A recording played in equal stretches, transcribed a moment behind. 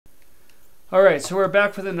Alright, so we're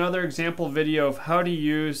back with another example video of how to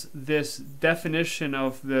use this definition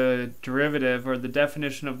of the derivative, or the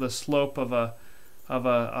definition of the slope of a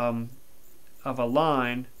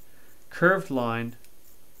line, curved line.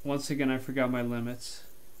 Once again, I forgot my limits.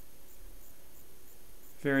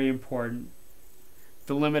 Very important.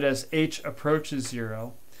 The limit as h approaches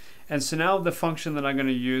 0. And so now the function that I'm going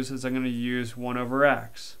to use is I'm going to use 1 over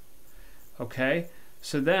x. Okay?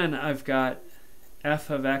 So then I've got f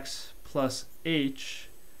of x plus h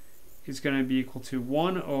is going to be equal to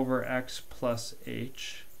 1 over x plus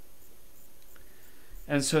h.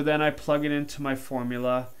 And so then I plug it into my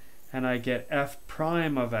formula and I get f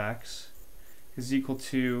prime of x is equal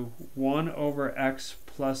to 1 over x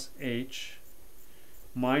plus h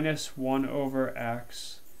minus 1 over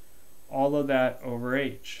x, all of that over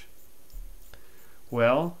h.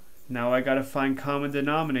 Well, now I got to find common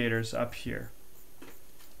denominators up here.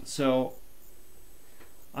 So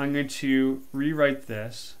I'm going to rewrite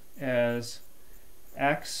this as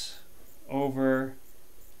x over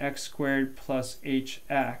x squared plus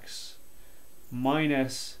hx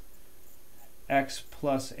minus x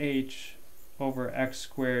plus h over x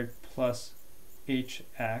squared plus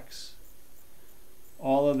hx,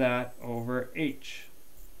 all of that over h.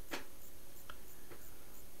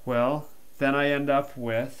 Well, then I end up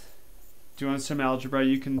with doing some algebra.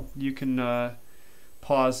 You can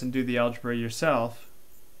pause and do the algebra yourself.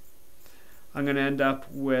 I'm going to end up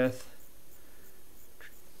with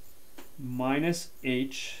minus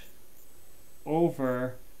h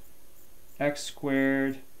over x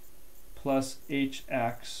squared plus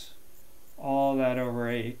hx, all that over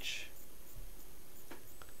h.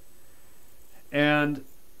 And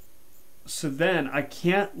so then I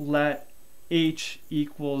can't let h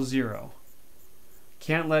equal 0.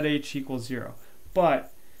 Can't let h equal 0.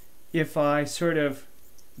 But if I sort of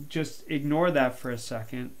just ignore that for a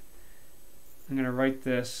second, I'm going to write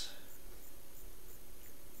this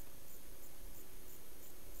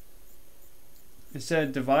instead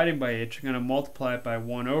of dividing by h, I'm going to multiply it by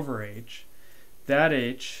 1 over h. That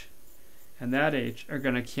h and that h are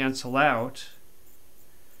going to cancel out.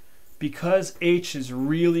 Because h is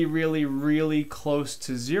really, really, really close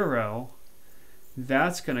to 0,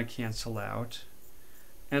 that's going to cancel out.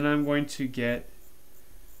 And I'm going to get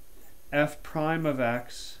f prime of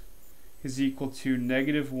x is equal to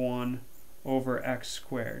negative 1 over x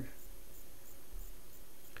squared.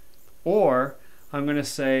 Or I'm going to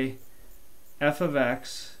say f of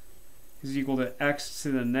x is equal to x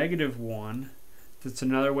to the negative 1. That's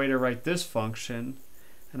another way to write this function.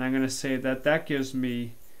 And I'm going to say that that gives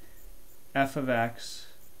me f of x,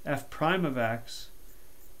 f prime of x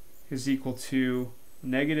is equal to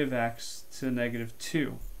negative x to the negative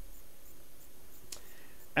 2.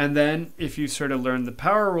 And then if you sort of learned the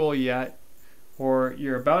power rule yet, or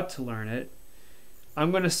you're about to learn it, I'm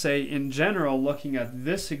going to say in general, looking at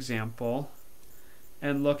this example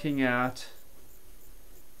and looking at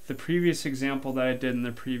the previous example that I did in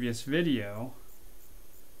the previous video,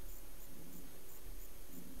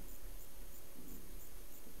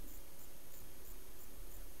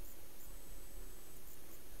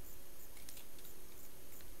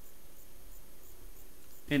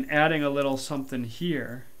 and adding a little something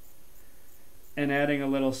here and adding a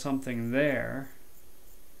little something there,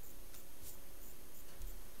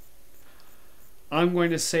 I'm going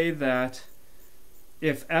to say that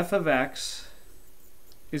if f of x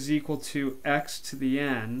is equal to x to the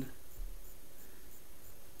n,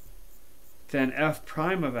 then f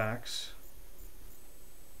prime of x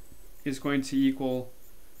is going to equal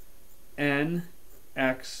n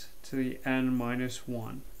x to the n minus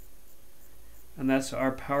 1. And that's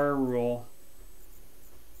our power rule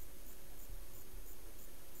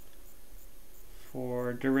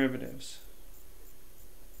for derivatives.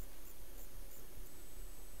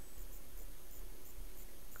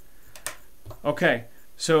 Okay,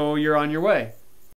 so you're on your way.